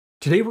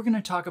Today we're going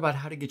to talk about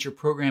how to get your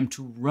program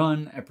to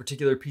run a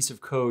particular piece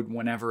of code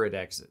whenever it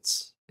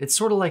exits. It's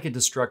sort of like a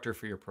destructor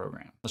for your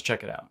program. Let's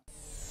check it out.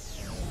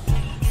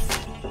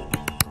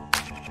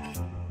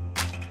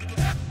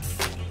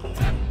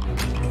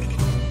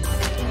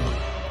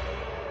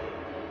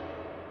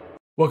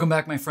 Welcome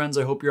back, my friends.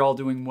 I hope you're all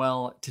doing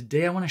well.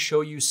 Today I want to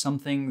show you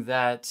something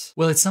that,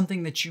 well, it's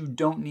something that you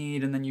don't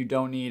need and then you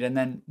don't need. And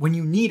then when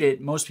you need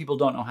it, most people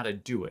don't know how to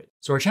do it.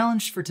 So our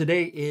challenge for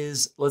today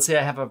is, let's say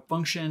I have a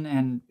function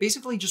and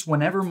basically just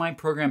whenever my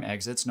program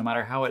exits, no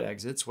matter how it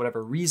exits,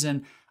 whatever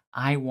reason,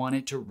 I want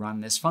it to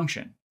run this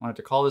function. I want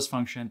it to call this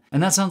function.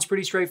 And that sounds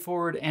pretty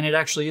straightforward, and it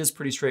actually is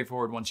pretty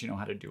straightforward once you know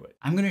how to do it.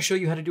 I'm going to show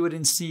you how to do it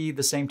in C.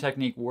 The same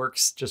technique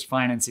works just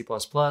fine in C++.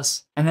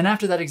 And then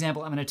after that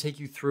example, I'm going to take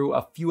you through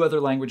a few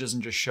other languages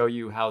and just show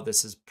you how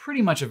this is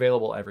pretty much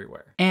available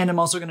everywhere. And I'm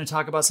also going to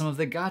talk about some of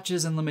the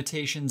gotchas and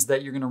limitations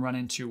that you're going to run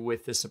into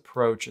with this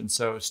approach. And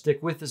so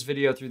stick with this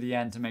video through the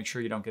end to make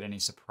sure you don't get any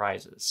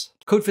surprises.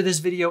 Code for this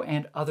video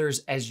and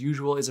others, as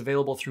usual, is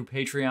available through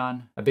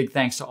Patreon. A big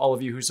thanks to all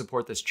of you who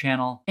support this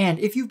channel. And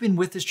if you've been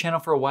with this channel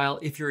for a while,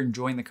 if you're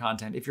enjoying the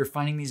content, if you're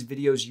finding these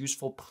videos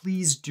useful,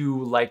 please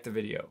do like the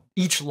video.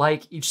 Each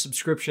like, each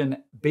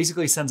subscription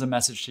basically sends a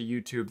message to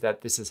YouTube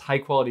that this is high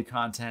quality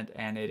content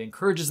and it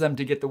encourages them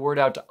to get the word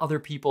out to other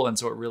people, and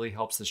so it really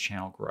helps this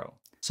channel grow.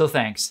 So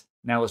thanks.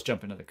 Now let's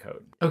jump into the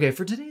code. Okay,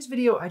 for today's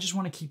video, I just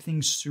want to keep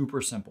things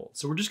super simple.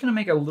 So we're just going to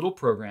make a little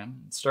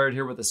program. Started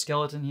here with a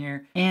skeleton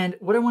here. And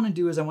what I want to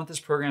do is I want this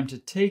program to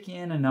take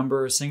in a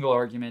number, a single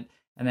argument,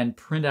 and then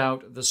print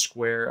out the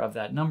square of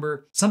that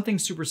number. Something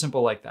super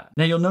simple like that.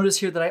 Now you'll notice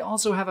here that I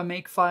also have a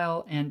make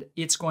file, and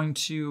it's going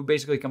to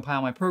basically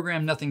compile my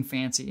program. Nothing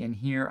fancy in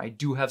here. I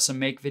do have some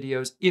make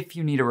videos if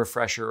you need a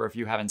refresher or if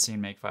you haven't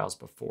seen make files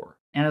before.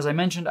 And as I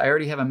mentioned, I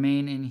already have a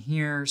main in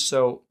here.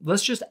 So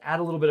let's just add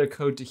a little bit of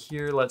code to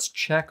here. Let's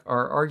check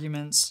our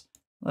arguments.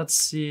 Let's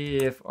see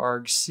if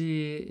argc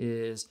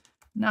is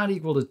not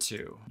equal to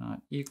 2.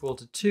 Not equal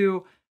to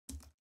 2.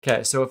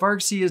 Okay, so if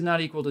argc is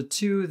not equal to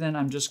 2, then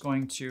I'm just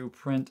going to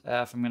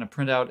printf. I'm going to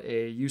print out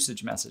a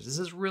usage message. This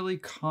is really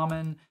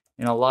common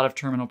in a lot of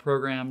terminal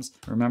programs.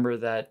 Remember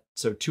that,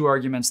 so 2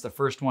 arguments. The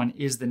first one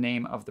is the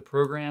name of the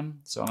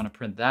program. So I'm going to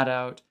print that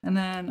out, and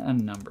then a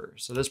number.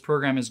 So this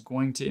program is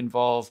going to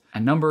involve a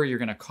number. You're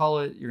going to call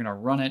it, you're going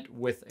to run it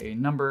with a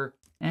number,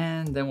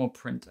 and then we'll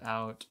print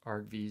out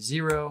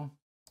argv0.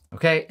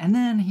 Okay, and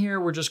then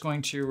here we're just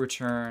going to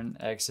return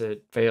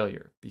exit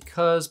failure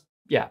because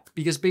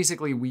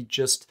basically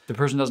the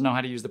person doesn't know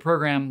how to use the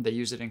program, they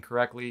use it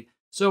incorrectly.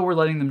 So we're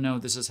letting them know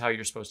this is how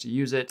you're supposed to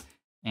use it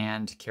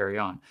and carry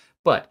on.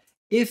 But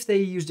if they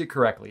used it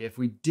correctly, if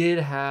we did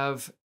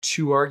have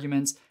 2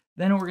 arguments,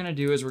 then what we're gonna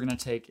do is we're gonna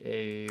take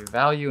a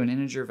value, an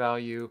integer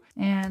value,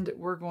 and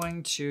we're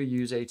going to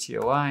use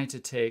atoi to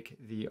take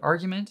the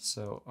argument.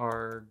 So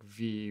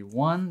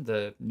argv1,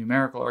 the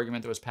numerical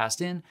argument that was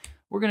passed in,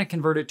 we're gonna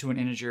convert it to an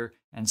integer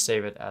and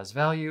save it as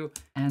value.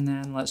 And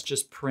then let's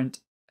just print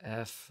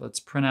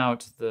let's print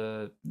out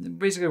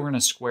basically we're going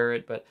to square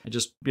it, but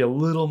just be a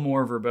little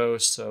more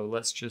verbose. So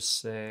let's just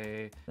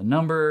say the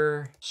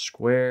number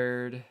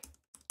squared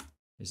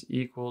is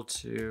equal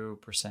to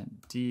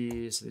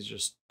 %d. So these are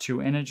just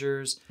 2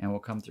 integers, and we'll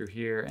come through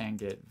here and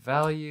get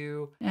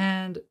value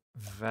and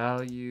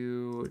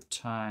value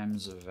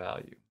times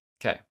value.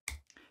 Okay.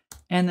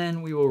 And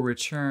then we will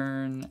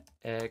return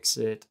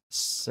exit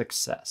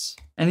success.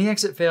 And the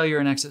exit failure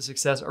and exit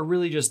success are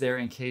really just there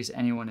in case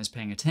anyone is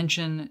paying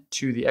attention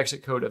to the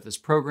exit code of this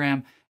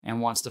program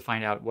and wants to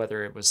find out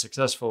whether it was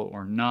successful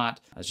or not.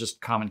 That's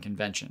just common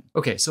convention.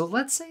 Okay, so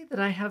let's say that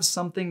I have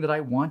something that I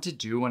want to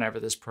do whenever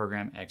this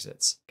program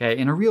exits. Okay,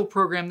 in a real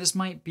program, this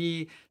might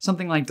be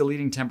something like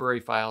deleting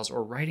temporary files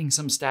or writing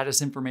some status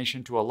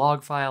information to a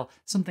log file,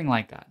 something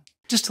like that.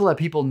 Just to let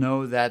people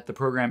know that the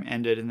program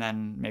ended and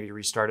then maybe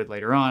restarted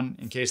later on,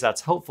 in case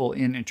that's helpful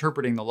in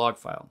interpreting the log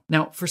file.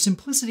 Now, for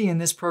simplicity in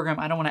this program,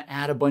 I don't want to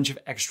add a bunch of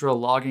extra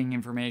logging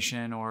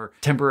information or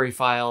temporary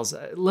files.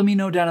 Let me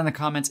know down in the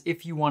comments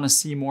if you want to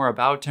see more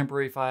about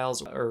temporary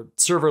files or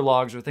server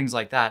logs or things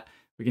like that.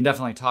 We can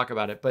definitely talk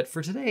about it. But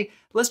for today,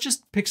 let's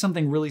just pick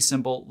something really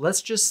simple.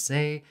 Let's just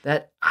say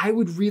that I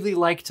would really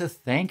like to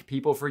thank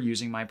people for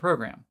using my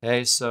program.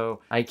 Okay,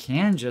 so I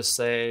can just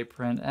say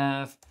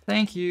printf,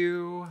 thank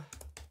you.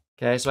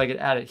 Okay, so I could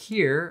add it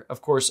here.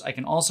 Of course, I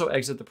can also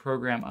exit the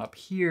program up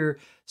here.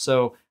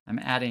 So I'm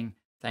adding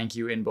thank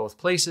you in both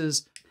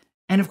places.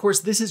 And of course,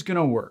 this is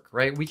gonna work,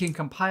 right? We can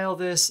compile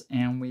this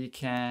and we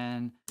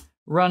can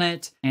run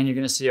it, and you're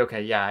gonna see,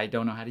 okay, yeah, I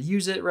don't know how to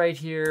use it right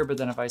here, but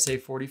then if I say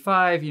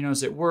 45, you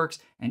notice it works.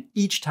 And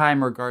each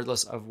time,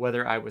 regardless of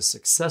whether I was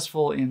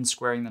successful in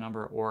squaring the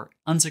number or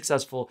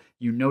unsuccessful,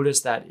 you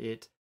notice that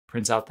it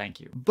prints out thank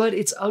you. But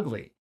it's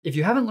ugly. If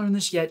you haven't learned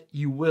this yet,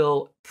 you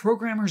will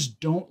programmers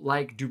don't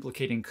like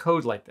duplicating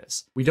code like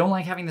this. We don't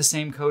like having the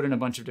same code in a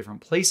bunch of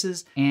different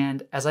places.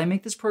 And as I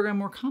make this program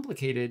more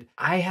complicated,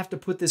 I have to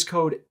put this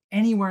code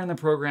anywhere in the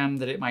program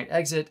that it might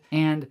exit.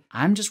 And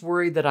I'm just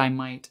worried that I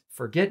might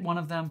forget one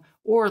of them.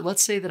 Or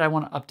let's say that I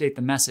want to update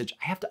the message.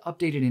 I have to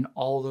update it in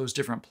all those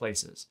different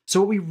places. So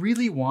what we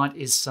really want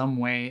is some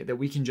way that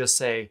we can just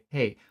say,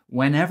 hey,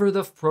 whenever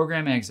the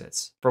program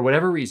exits, for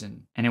whatever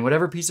reason, and in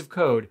whatever piece of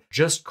code,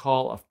 just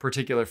call a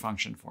particular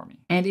function for me.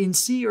 And in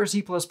C or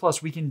C++,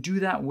 we can do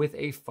that with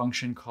a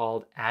function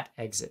called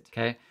atexit,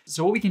 okay?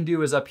 So what we can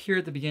do is up here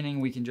at the beginning,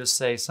 we can just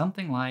say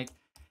something like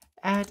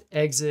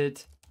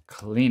atexit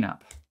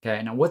cleanup.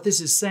 Okay, now what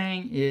this is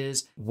saying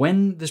is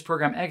when this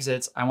program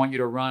exits, I want you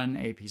to run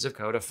a piece of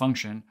code, a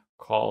function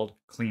called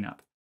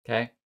cleanup,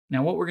 okay?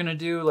 Now what we're gonna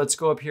do, let's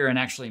go up here and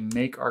actually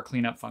make our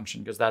cleanup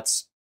function because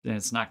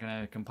it's not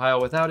gonna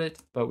compile without it,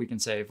 but we can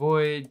say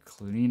void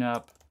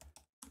cleanup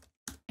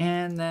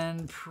and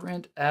then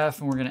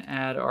printf, and we're gonna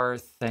add our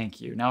thank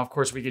you. Now, of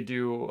course, we could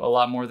do a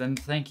lot more than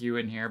thank you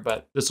in here,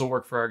 but this will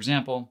work for our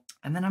example.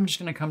 And then I'm just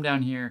gonna come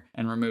down here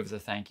and remove the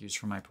thank yous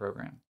from my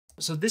program.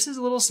 So this is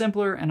a little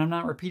simpler and I'm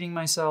not repeating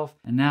myself.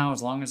 And now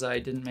as long as I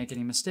didn't make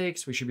any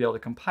mistakes, we should be able to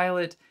compile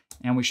it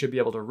and we should be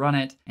able to run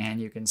it.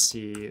 And you can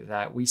see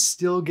that we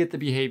still get the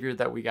behavior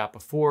that we got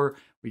before.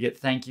 We get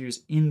thank yous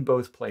in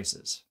both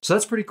places. So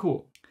that's pretty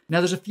cool. Now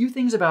there's a few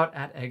things about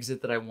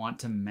atexit that I want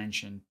to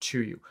mention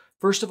to you.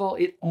 First of all,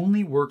 it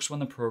only works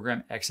when the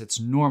program exits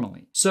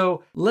normally.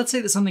 So let's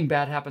say that something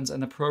bad happens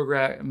and the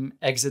program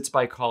exits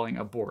by calling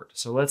abort.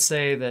 So let's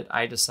say that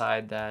I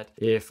decide that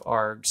if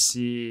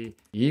argc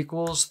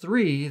equals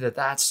 3,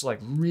 that's like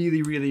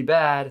really, really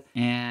bad.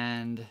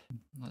 And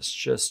let's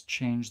just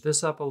change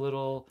this up a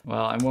little.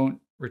 Well, I won't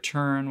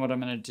return. What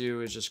I'm going to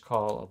do is just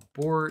call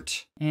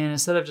abort. And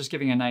instead of just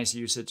giving a nice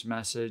usage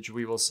message,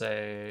 we will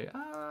say,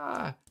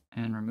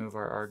 and remove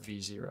our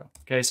argv0.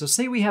 Okay, so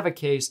say we have a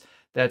case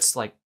that's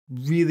like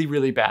really,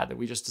 really bad that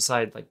we just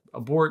decide like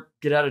abort,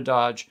 get out of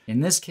Dodge. In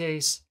this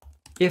case,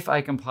 if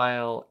I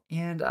compile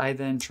and I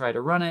then try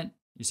to run it,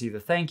 you see the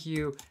thank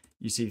you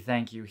see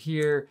thank you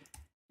here.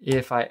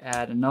 If I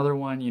add another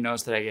one, you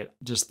notice that I get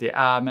just the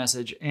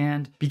message.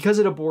 And because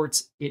it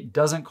aborts, it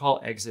doesn't call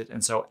exit.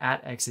 And so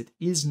atexit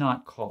is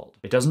not called.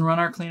 It doesn't run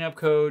our cleanup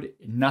code,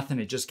 nothing,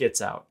 it just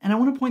gets out. And I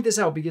want to point this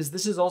out because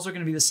this is also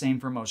going to be the same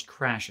for most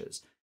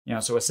crashes.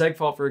 So a seg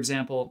fault, for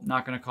example,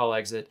 not going to call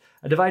exit.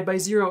 A divide by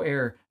 0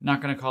 error,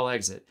 not going to call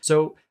exit.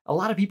 So a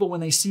lot of people, when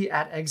they see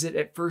atexit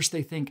at first,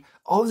 they think,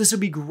 oh, this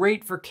would be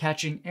great for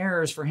catching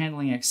errors, for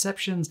handling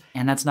exceptions.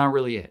 And that's not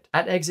really it.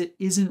 Atexit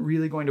isn't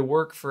really going to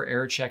work for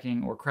error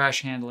checking or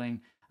crash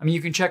handling. I mean,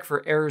 you can check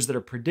for errors that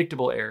are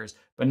predictable errors,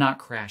 but not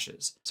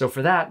crashes. So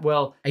for that,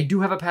 well, I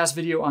do have a past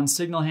video on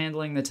signal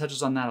handling that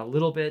touches on that a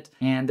little bit.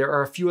 And there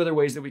are a few other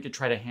ways that we could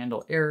try to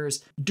handle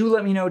errors. Do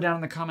let me know down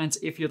in the comments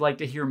if you'd like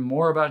to hear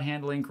more about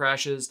handling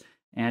crashes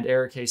and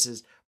error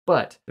cases.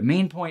 But the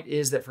main point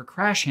is that for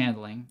crash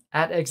handling,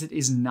 atexit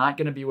is not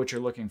going to be what you're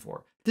looking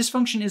for. This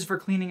function is for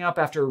cleaning up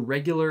after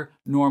regular,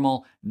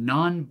 normal,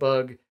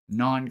 non-bug,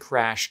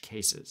 non-crash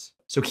cases.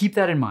 So keep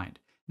that in mind.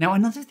 Now,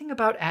 another thing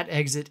about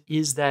atexit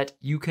is that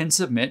you can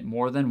submit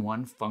more than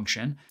one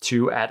function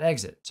to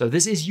atexit. So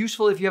this is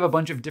useful if you have a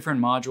bunch of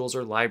different modules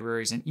or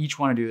libraries and each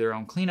want to do their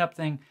own cleanup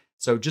thing.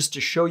 So just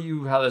to show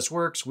you how this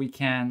works,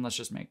 let's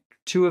just make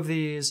 2 of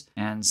these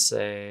and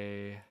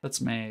say, let's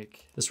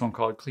make this one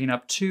called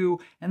cleanup 2.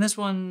 And this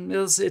one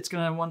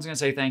one's gonna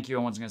say thank you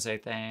and one's gonna say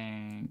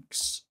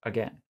thanks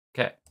again.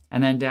 Okay.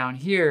 And then down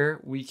here,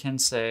 we can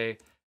say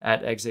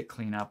atexit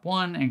cleanup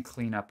 1 and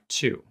cleanup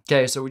 2.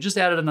 Okay, so we just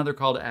added another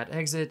call to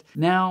atexit.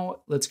 Now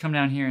let's come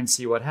down here and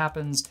see what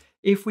happens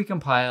if we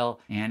compile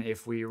and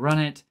if we run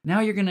it. Now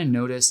you're gonna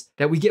notice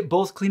that we get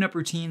both cleanup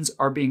routines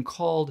are being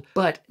called,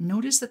 but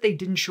notice that they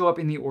didn't show up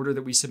in the order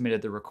that we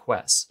submitted the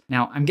requests.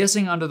 Now I'm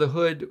guessing under the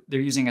hood, they're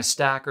using a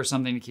stack or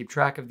something to keep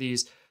track of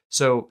these.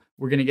 So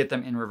we're gonna get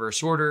them in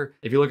reverse order.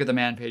 If you look at the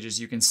man pages,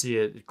 you can see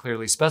it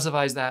clearly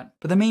specifies that.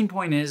 But the main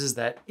point is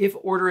that if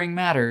ordering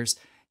matters,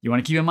 you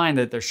want to keep in mind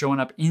that they're showing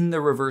up in the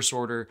reverse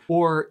order,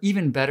 or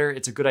even better,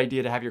 it's a good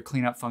idea to have your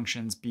cleanup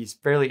functions be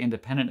fairly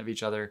independent of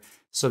each other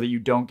so that you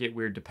don't get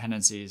weird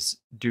dependencies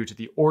due to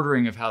the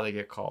ordering of how they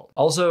get called.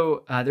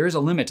 Also, there is a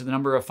limit to the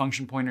number of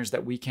function pointers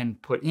that we can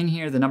put in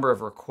here, the number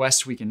of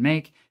requests we can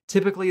make.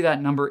 Typically,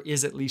 that number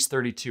is at least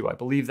 32. I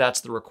believe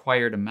that's the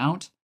required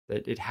amount,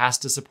 that it has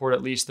to support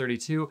at least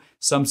 32.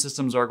 Some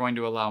systems are going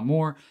to allow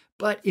more.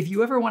 But if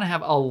you ever want to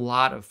have a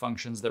lot of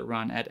functions that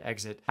run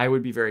atexit, I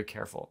would be very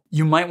careful.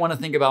 You might want to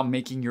think about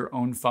making your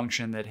own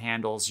function that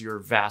handles your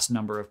vast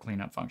number of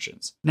cleanup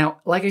functions.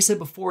 Now, like I said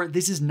before,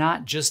 this is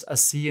not just a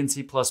C and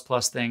C++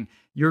 thing.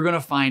 You're going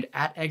to find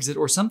atexit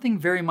or something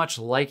very much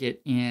like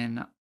it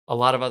in a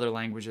lot of other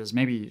languages,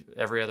 maybe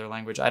every other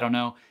language, I don't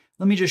know.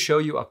 Let me just show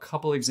you a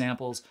couple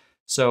examples.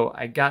 So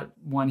I got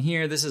one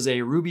here. This is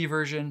a Ruby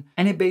version,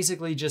 and it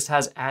basically just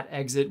has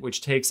atexit, which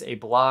takes a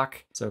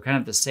block. So kind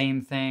of the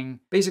same thing.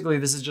 Basically,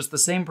 this is just the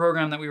same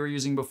program that we were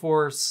using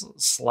before,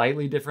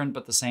 slightly different,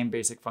 but the same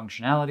basic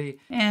functionality.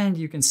 And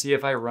you can see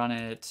if I run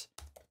it,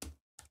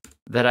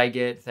 that I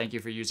get, thank you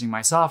for using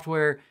my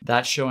software,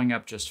 that's showing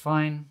up just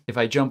fine. If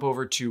I jump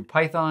over to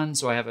Python,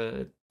 so I have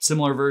a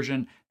similar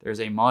version, there's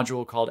a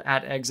module called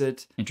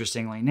atexit,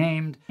 interestingly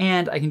named,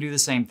 and I can do the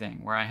same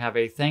thing where I have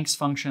a thanks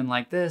function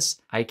like this.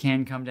 I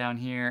can come down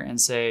here and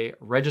say,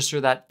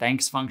 register that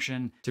thanks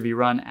function to be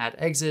run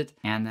atexit,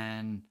 and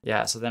then,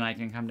 so then I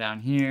can come down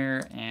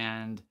here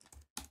and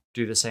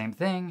do the same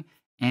thing,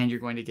 and you're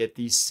going to get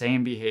the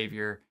same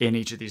behavior in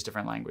each of these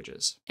different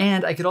languages.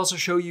 And I could also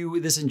show you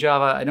this in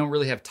Java. I don't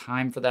really have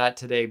time for that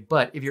today,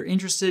 but if you're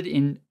interested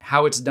in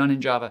how it's done in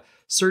Java,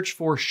 search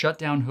for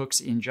shutdown hooks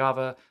in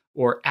Java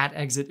or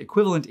atexit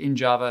equivalent in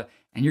Java,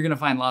 and you're gonna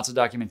find lots of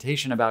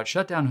documentation about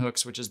shutdown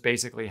hooks, which is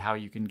basically how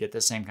you can get the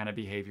same kind of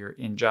behavior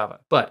in Java.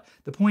 But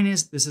the point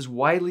is, this is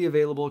widely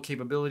available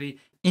capability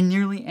in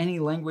nearly any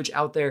language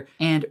out there,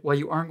 and while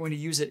you aren't going to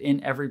use it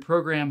in every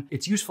program,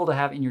 it's useful to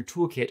have in your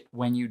toolkit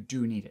when you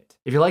do need it.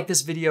 If you like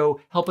this video,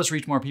 help us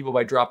reach more people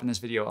by dropping this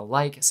video a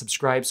like,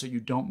 subscribe so you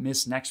don't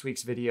miss next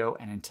week's video,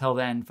 and until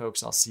then,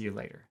 folks, I'll see you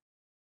later.